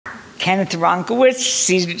Kenneth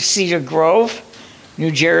Ronkowitz, Cedar Grove, New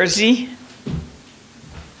Jersey.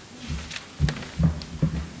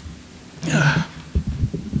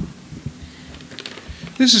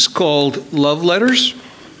 This is called Love Letters.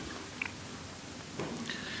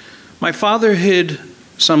 My father hid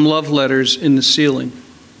some love letters in the ceiling.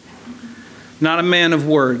 Not a man of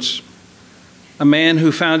words, a man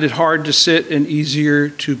who found it hard to sit and easier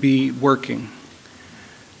to be working.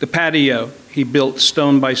 The patio he built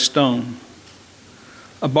stone by stone.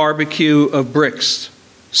 A barbecue of bricks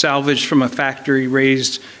salvaged from a factory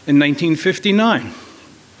raised in 1959.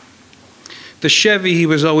 The Chevy he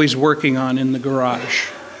was always working on in the garage.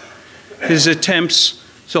 His attempts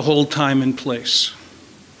to hold time and place.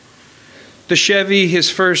 The Chevy, his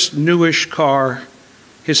first newish car,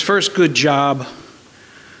 his first good job,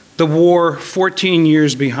 the war 14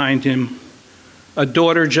 years behind him, a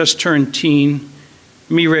daughter just turned teen,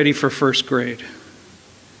 me ready for first grade.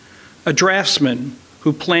 A draftsman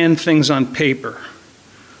who planned things on paper,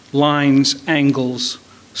 lines, angles,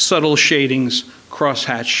 subtle shadings,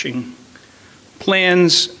 cross-hatching,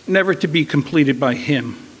 plans never to be completed by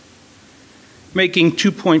him, making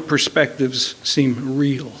two-point perspectives seem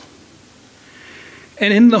real.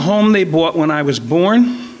 And in the home they bought when I was born,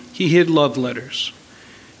 he hid love letters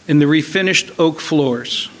in the refinished oak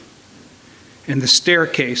floors, in the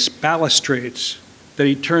staircase balustrades that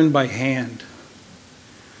he turned by hand,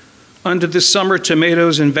 under the summer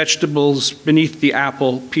tomatoes and vegetables beneath the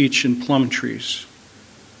apple, peach, and plum trees,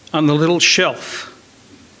 on the little shelf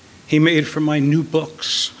he made for my new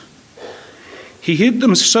books. He hid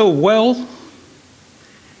them so well,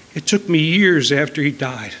 it took me years after he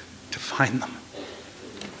died to find them.